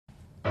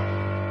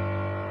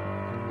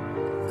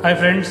Hi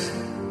friends,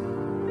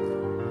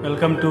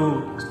 welcome to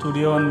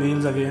Studio on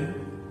Wheels again,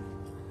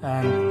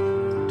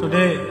 and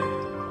today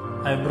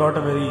I brought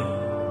a very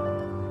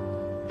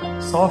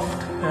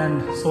soft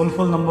and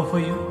soulful number for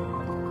you,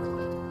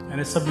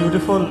 and it's a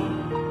beautiful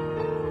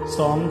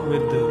song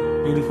with the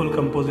beautiful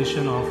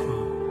composition of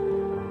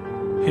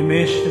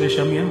Himesh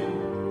Reshammiya.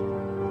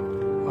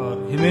 और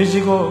हिमेश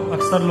जी को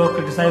अक्सर लोग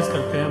criticise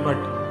करते हैं, but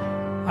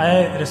I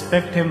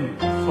respect him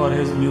for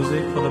his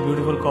music, for the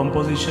beautiful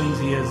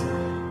compositions he has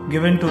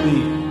given to the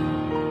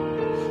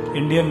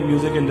Indian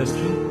music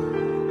industry.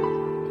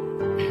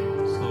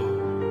 So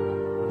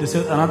this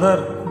is another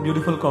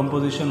beautiful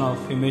composition of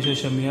Himesh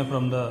Reshamia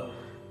from the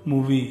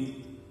movie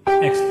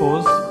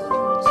Expose.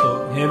 So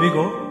here we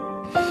go.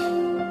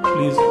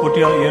 Please put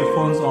your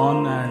earphones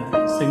on and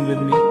sing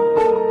with me.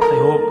 I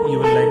hope you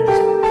will like this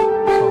song.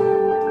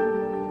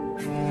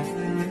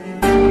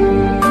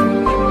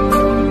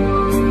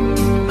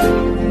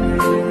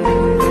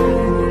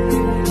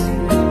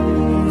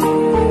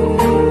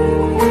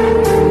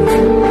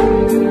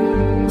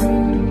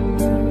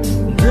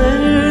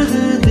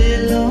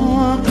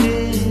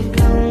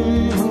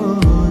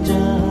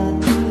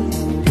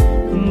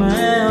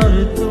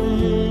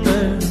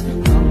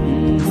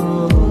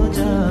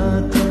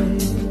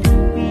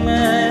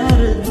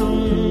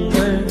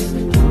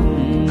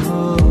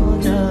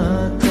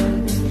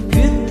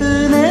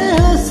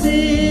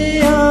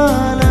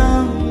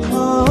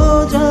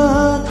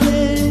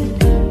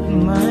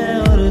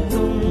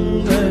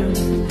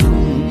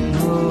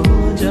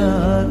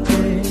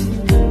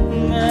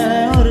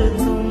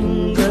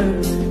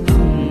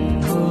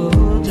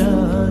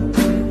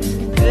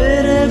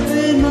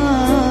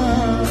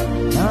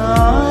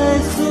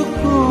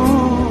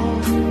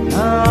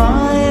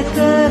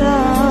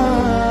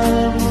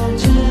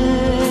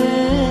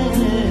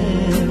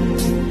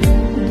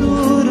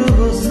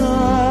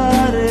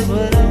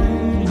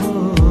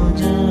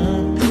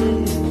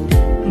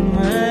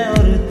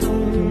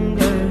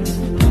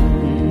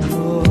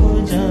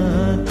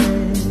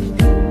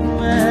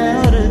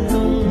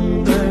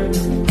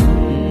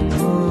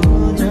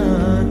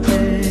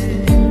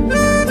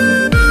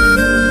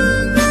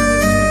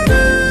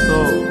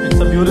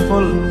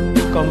 Beautiful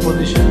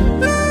composition,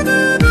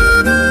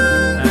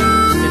 and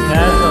it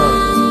has a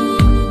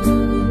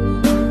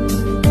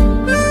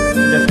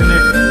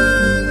definite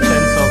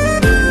sense of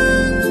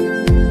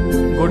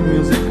good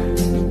music.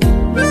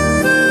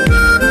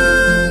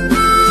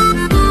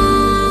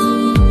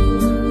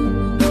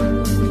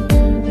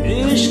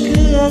 इश्क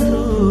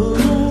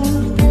अधूरा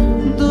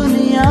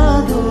दुनिया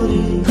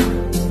दूरी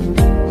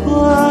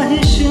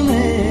ख्वाहिश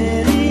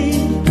मेरी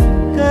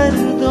कर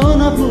दो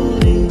न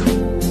पूरी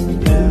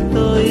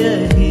तो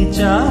यही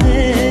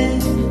चाहे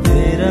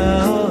तेरा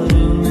और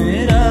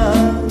मेरा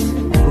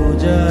हो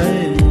जाए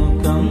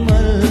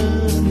मुकम्मल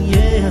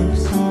ये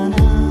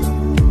अफसाना।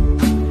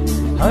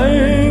 हर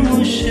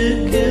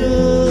मुश्किल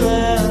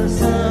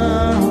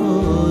आसान हो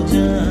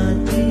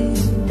जाती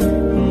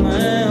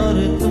मैं और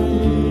तुम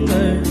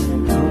अगर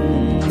हम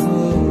हो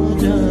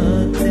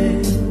जाते,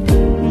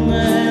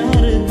 मैं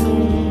और तुम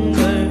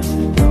अगर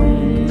हम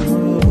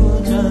हो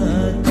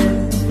जाते।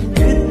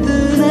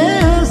 कितने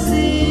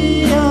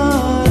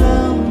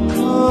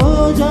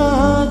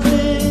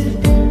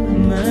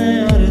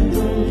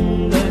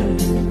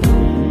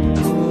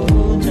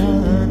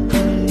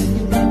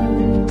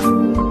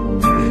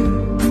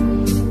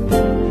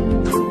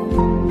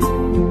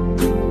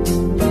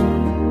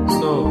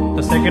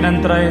Second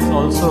Antara is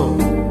also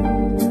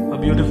a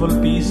beautiful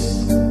piece.